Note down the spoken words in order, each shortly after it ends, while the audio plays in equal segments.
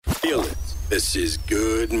Feel it. This is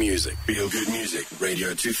good music. Feel good music.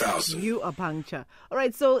 Radio 2000. You are puncture. All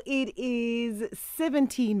right, so it is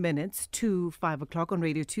 17 minutes to 5 o'clock on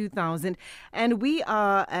Radio 2000. And we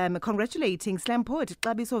are congratulating Slam Poet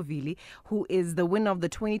Xabiso Vili, who is the winner of the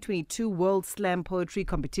 2022 World Slam Poetry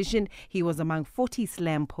Competition. He was among 40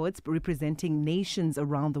 slam poets representing nations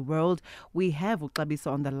around the world. We have Xabiso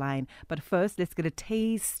on the line. But first, let's get a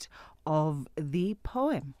taste of the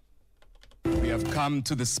poem. We have come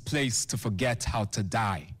to this place to forget how to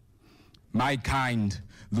die. My kind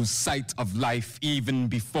lose sight of life even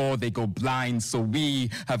before they go blind, so we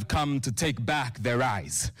have come to take back their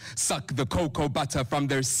eyes, suck the cocoa butter from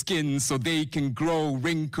their skin so they can grow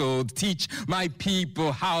wrinkled, teach my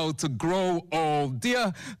people how to grow old.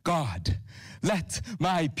 Dear God, let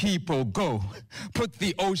my people go. Put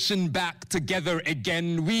the ocean back together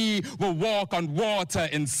again. We will walk on water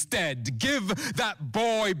instead. Give that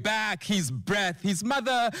boy back his breath. His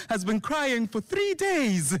mother has been crying for 3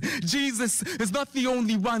 days. Jesus is not the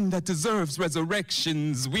only one that deserves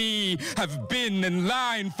resurrections. We have been in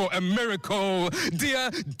line for a miracle.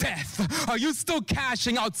 Dear death, are you still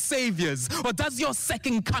cashing out saviors? Or does your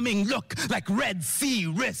second coming look like Red Sea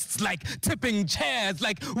wrists, like tipping chairs,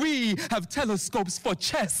 like we have telescopes for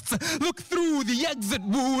chests? Look through the exit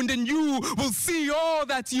wound and you will see all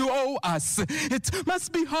that you owe us. It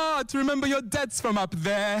must be hard to remember your debts from up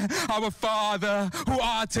there. Our Father who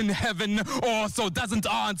art in heaven also doesn't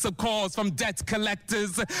answer calls from debt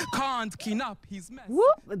collectors. Can't clean up his mess.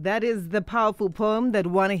 Whoop, that is the powerful poem that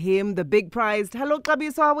won him the big prize. Hello,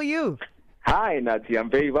 Xabiso, how are you? Hi, Nati. I'm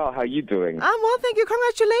very well. How are you doing? I'm well, thank you.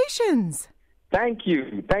 Congratulations. Thank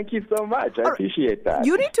you. Thank you so much. I appreciate that.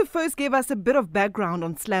 You need to first give us a bit of background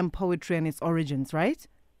on slam poetry and its origins, right?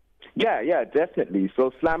 Yeah, definitely.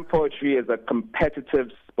 So slam poetry is a competitive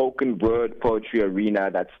spoken word poetry arena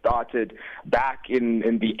that started back in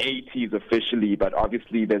the 80s officially, but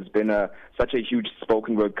obviously there's been such a huge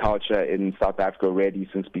spoken word culture in South Africa already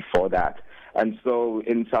since before that. And so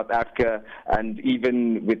in South Africa and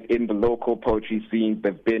even within the local poetry scenes,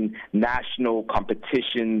 there have been national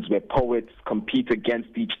competitions where poets compete against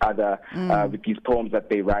each other with these poems that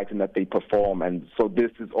they write and that they perform. And so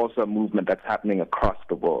this is also a movement that's happening across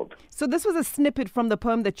the world. So this was a snippet from the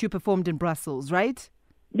poem that you performed in Brussels, right?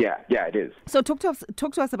 Yeah, it is. So talk to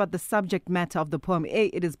us about the subject matter of the poem.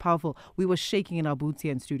 It is powerful. We were shaking in our boots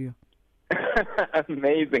here in studio.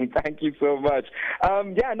 Amazing. Thank you so much.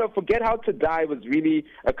 Forget How to Die was really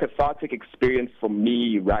a cathartic experience for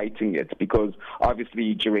me writing it because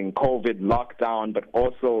obviously during COVID lockdown, but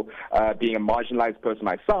also being a marginalized person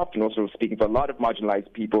myself and also speaking for a lot of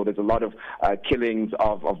marginalized people, there's a lot of killings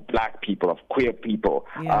of black people, of queer people,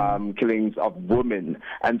 killings of women.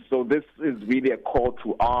 And so this is really a call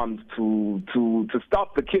to arms to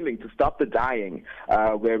stop the killing, to stop the dying,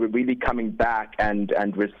 where we're really coming back and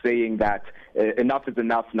we're saying that enough is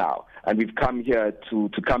enough now, and we've come here to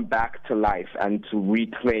come back to life and to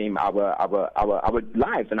reclaim our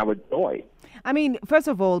lives and our joy. I mean, first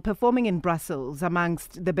of all, performing in Brussels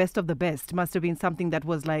amongst the best of the best must have been something that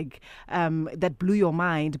was like that blew your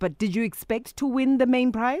mind. But did you expect to win the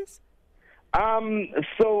main prize?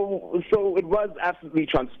 So it was absolutely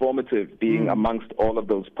transformative being amongst all of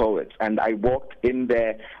those poets, and I walked in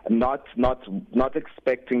there not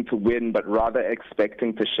expecting to win, but rather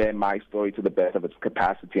expecting to share my story to the best of its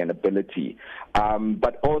capacity and ability.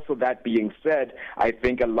 But also that being said, I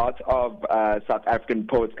think a lot of South African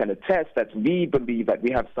poets can attest that we believe that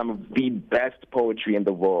we have some of the best poetry in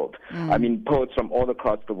the world. I mean, poets from all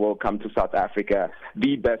across the world come to South Africa,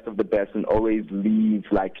 the best of the best, and always leave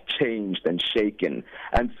like changed and shaken.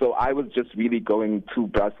 And so I was just really going to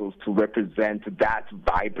Brussels to represent that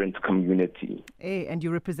vibrant community. Hey, and you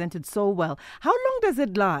represented so well. How long does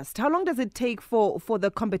it last? How long does it take for the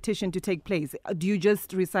competition to take place? Do you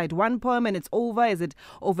just recite one poem and it's over? Is it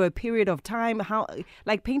over a period of time? How,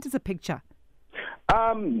 like, paint us a picture.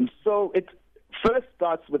 So it first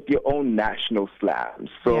starts with your own national slams.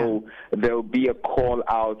 So there'll be a call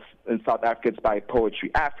out in South Africa. It's by Poetry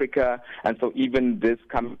Africa. And so even this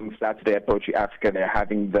coming Saturday at Poetry Africa, they're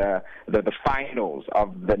having the finals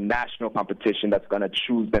of the national competition that's going to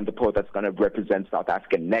choose then the poet that's going to represent South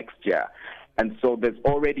Africa next year. And so there's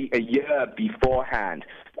already a year beforehand,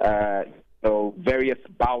 various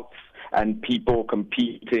bouts and people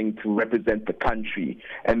competing to represent the country.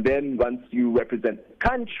 And then once you represent the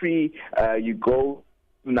country, you go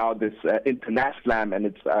now this international slam, and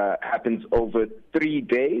it happens over 3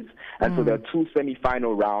 days, and so there are 2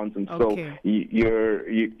 semi-final rounds, and so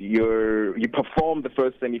you perform the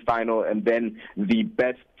first semi-final, and then the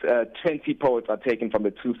best 20 poets are taken from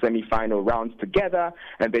the 2 semi-final rounds together,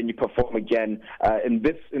 and then you perform again. In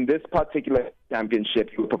this particular championship,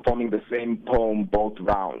 you're performing the same poem both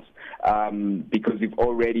rounds, because you've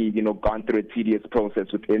already gone through a tedious process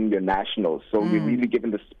within your nationals. So you're really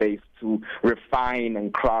given the space to refine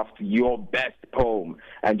and craft your best poem,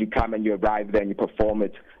 and you come and you arrive there and you perform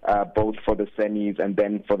it both for the semis and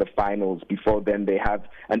then for the finals. Before then, they have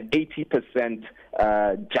an 80%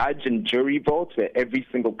 judge and jury vote, where every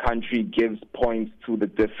single country gives points to the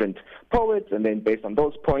different poets, and then based on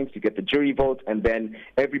those points, you get the jury vote, and then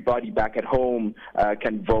everybody back at home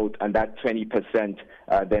can vote, and that 20%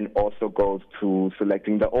 then also goes to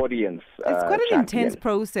selecting the audience. It's quite an champion. intense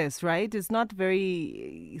process, right? It's not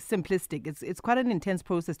very simplistic. It's quite an intense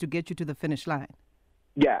process to get you to the finish line.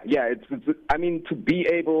 Yeah. It's I mean, to be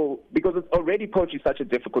able, because it's already poetry is such a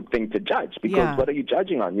difficult thing to judge, because what are you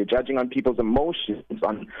judging on? You're judging on people's emotions,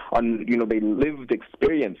 on their lived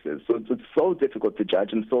experiences. So it's so difficult to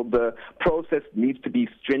judge, and so the process needs to be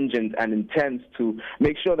stringent and intense to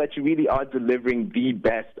make sure that you really are delivering the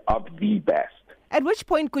best of the best. At which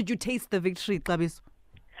point could you taste the victory, Xabiso?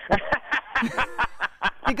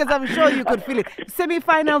 Because I'm sure you could feel it.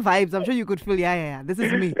 Semi-final vibes, I'm sure you could feel, this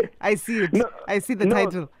is me. I see it. I see the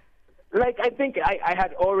title. Like, I think I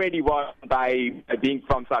had already won by being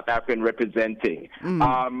from South Africa and representing.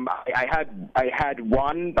 I had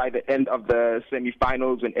won by the end of the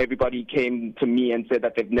semi-finals, when everybody came to me and said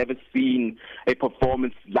that they've never seen a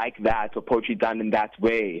performance like that, or poetry done in that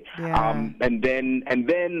way. And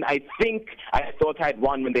then I think I thought I had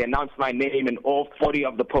won when they announced my name, and all 40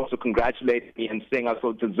 of the poets congratulated me and saying I was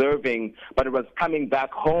so deserving. But it was coming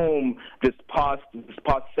back home this past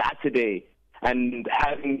Saturday, and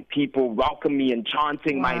having people welcome me and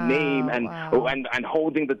chanting my name and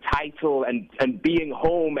holding the title and being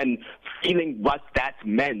home and feeling what that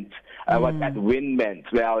meant, what that win meant.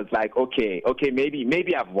 Where I was like, okay,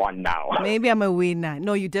 maybe I've won now. Maybe I'm a winner.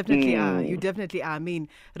 No, you definitely are. You definitely are. I mean,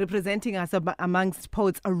 representing us amongst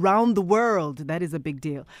poets around the world, that is a big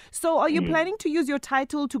deal. So are you planning to use your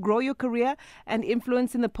title to grow your career and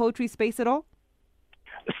influence in the poetry space at all?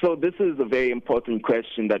 So this is a very important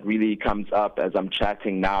question that really comes up as I'm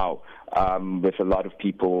chatting now with a lot of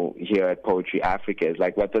people here at Poetry Africa. Is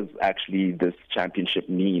like, what does actually this championship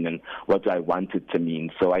mean, and what do I want it to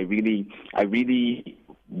mean? So I really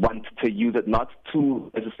want to use it not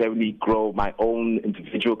to necessarily grow my own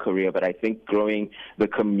individual career, but I think growing the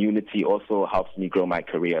community also helps me grow my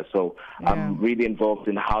career. So I'm really involved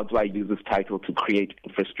in how do I use this title to create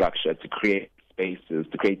infrastructure, to create spaces,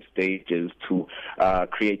 to create stages, to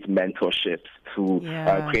create mentorships, to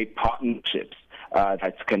create partnerships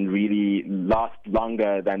that can really last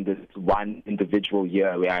longer than this one individual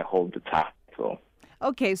year where I hold the title.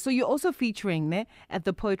 Okay, so you're also featuring at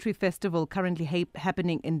the Poetry Festival currently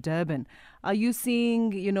happening in Durban. Are you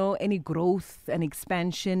seeing, any growth and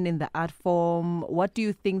expansion in the art form? What do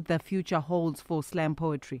you think the future holds for slam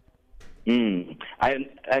poetry?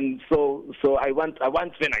 And so I want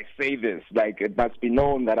when I say this, like, it must be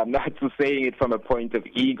known that I'm not saying it from a point of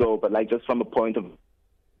ego, but like just from a point of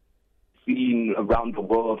seeing around the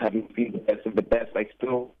world, having seen the best of the best. I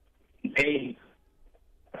still say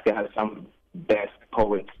there are some best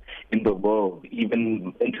poets in the world,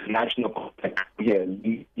 even international poets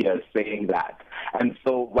here saying that. And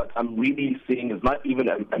so what I'm really seeing is not even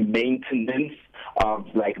a maintenance of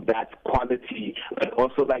like that quality, but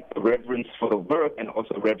also like reverence for the work and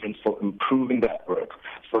also reverence for improving that work.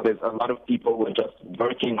 So there's a lot of people who are just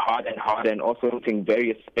working hard and also looking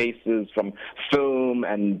various spaces, from film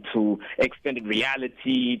and to extended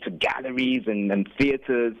reality to galleries and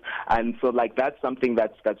theaters. And so like that's something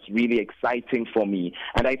that's really exciting for me.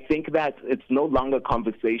 And I think that it's no longer a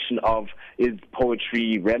conversation of is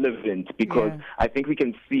poetry relevant, because I think we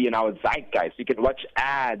can see in our zeitgeist, you can watch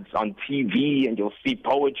ads on TV and you'll see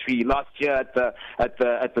poetry. Last year at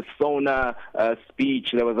the Sona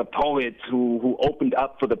speech, there was a poet who opened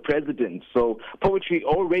up for the president. So poetry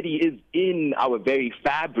already is in our very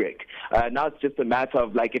fabric. Now it's just a matter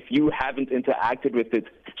of like, if you haven't interacted with it,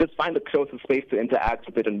 just find the closest space to interact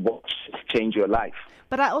with it and watch it change your life.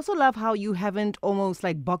 But I also love how you haven't almost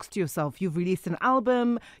like boxed yourself. You've released an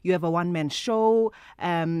album, you have a one-man show,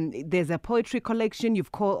 there's a poetry collection,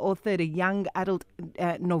 you've co-authored a young adult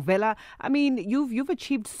novella. I mean, you've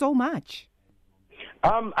achieved so much.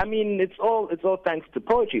 I mean, it's all thanks to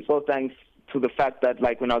poetry. It's all thanks to the fact that,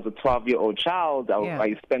 like, when I was a 12-year-old child,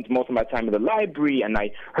 I spent most of my time in the library, and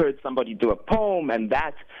I heard somebody do a poem, and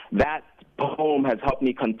that poem has helped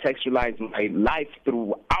me contextualize my life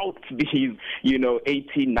throughout these,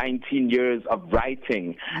 18, 19 years of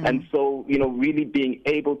writing. And so, really being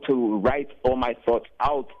able to write all my thoughts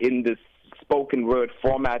out in this spoken word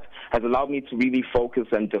format has allowed me to really focus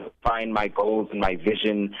and define my goals and my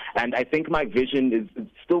vision. And I think my vision is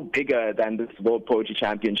still bigger than this World Poetry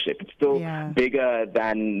Championship. It's still bigger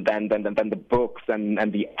than the books and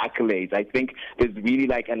the accolades. I think there's really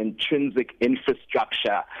like an intrinsic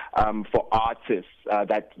infrastructure for artists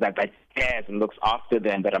that cares and looks after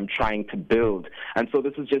them that I'm trying to build. And so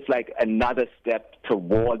this is just like another step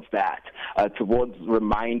towards that, towards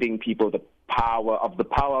reminding people the power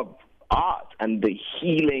of art and the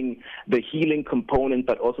healing component,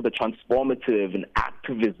 but also the transformative and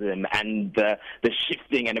activism and the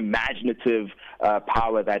shifting and imaginative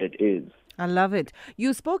power that it is. I love it.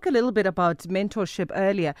 You spoke a little bit about mentorship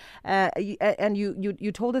earlier, and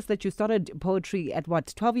you told us that you started poetry at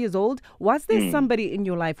 12 years old. Was there somebody in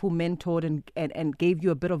your life who mentored and gave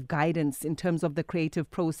you a bit of guidance in terms of the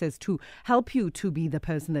creative process to help you to be the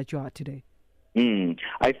person that you are today?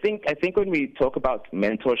 I think when we talk about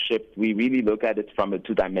mentorship, we really look at it from a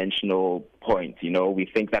two-dimensional point. We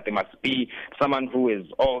think that there must be someone who is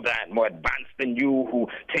older and more advanced than you, who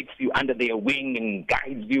takes you under their wing and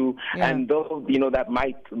guides you. And though, that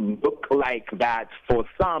might look like that for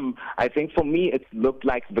some, I think for me it's looked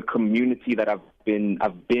like the community that I've been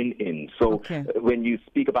in. So when you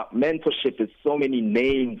speak about mentorship, there's so many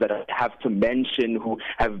names that I have to mention who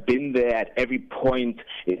have been there at every point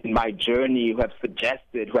in my journey, who have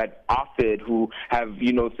suggested, who have offered, who have,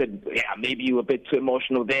 said, maybe you're a bit too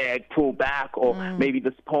emotional there, pull back, or maybe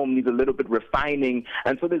this poem needs a little bit refining.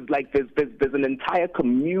 And so there's an entire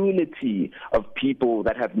community of people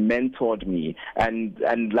that have mentored me. And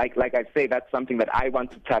like I say, that's something that I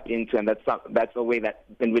want to tap into, and that's a way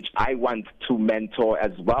in which I want to mentor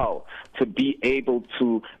as well, to be able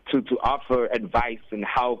to offer advice and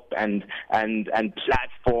help and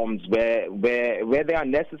platforms where they are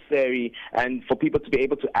necessary, and for people to be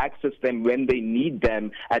able to access them when they need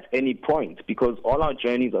them at any point, because all our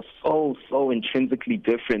journeys are so intrinsically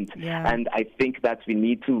different. And I think that we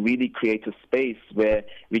need to really create a space where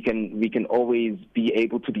we can always be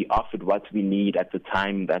able to be offered what we need at the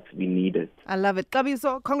time that we need it. I love it.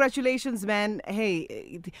 Xabiso, congratulations, man.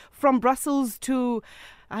 Hey, from Brussels to,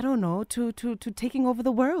 I don't know, to taking over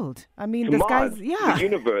the world. I mean, the skies, the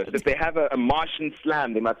universe. If they have a Martian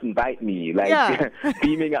slam, they must invite me.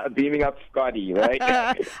 beaming up Scotty, right?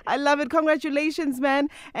 I love it. Congratulations, man.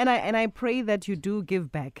 And I pray that you do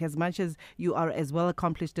give back as much as you are as well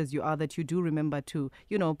accomplished as you are, that you do remember to,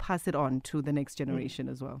 pass it on to the next generation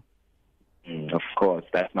as well. Of course,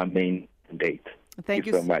 that's my main date. Thank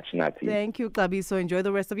you so much, Nati. Thank you, Xabiso. Enjoy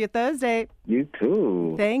the rest of your Thursday. You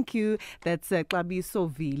too. Thank you. That's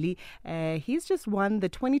Xabiso Vili. He's just won the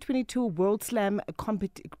 2022 World Slam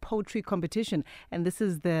Poetry Competition, and this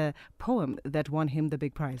is the poem that won him the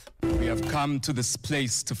big prize. We have come to this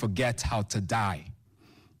place to forget how to die.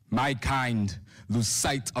 My kind lose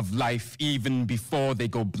sight of life even before they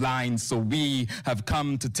go blind, so we have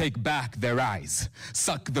come to take back their eyes,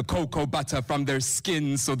 suck the cocoa butter from their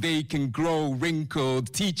skin so they can grow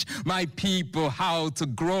wrinkled, teach my people how to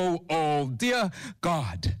grow old. Dear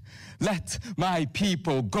God, let my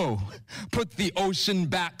people go. Put the ocean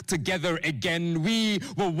back together again. We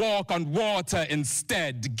will walk on water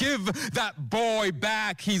instead. Give that boy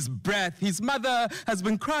back his breath. His mother has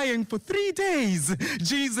been crying for 3 days.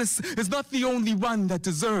 Jesus is not the only one that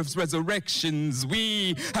deserves resurrections.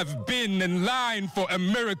 We have been in line for a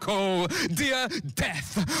miracle. Dear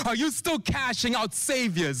death, are you still cashing out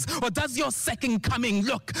saviors? Or does your second coming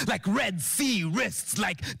look like Red Sea wrists,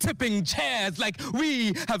 like tipping chairs, like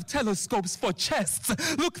we have telescopes for chests?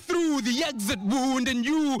 Look through the exit wound and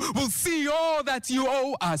you will see all that you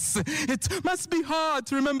owe us. It must be hard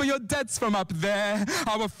to remember your debts from up there.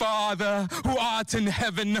 Our Father who art in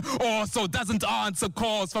heaven also doesn't answer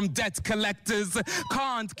calls from debt collectors.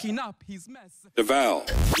 Can't clean up his mess. Val,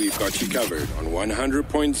 we've got you covered on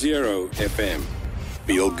 100.0 FM.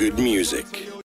 Feel good music.